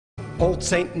Old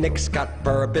St. Nick's got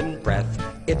bourbon breath.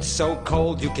 It's so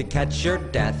cold you could catch your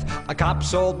death. A cop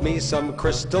sold me some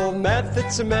crystal meth.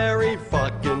 It's a merry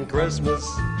fucking Christmas.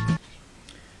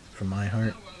 From my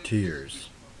heart to yours,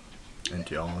 and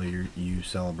to all you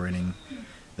celebrating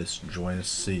this joyous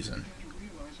season.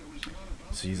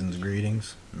 Season's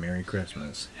greetings, Merry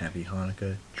Christmas, Happy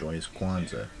Hannukah, Joyous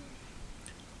Kwanzaa,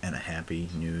 and a Happy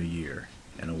New Year,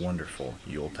 and a wonderful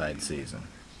Yuletide season.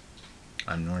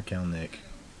 I'm NorCal Nick,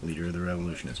 leader of the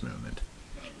Revolutionist Movement,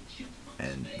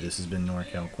 and this has been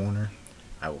NorCal Corner.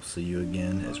 I will see you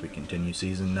again as we continue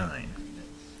Season 9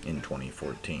 in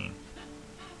 2014.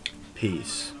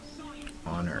 Peace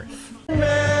on Earth.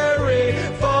 Merry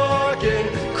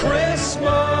fucking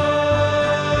Christmas!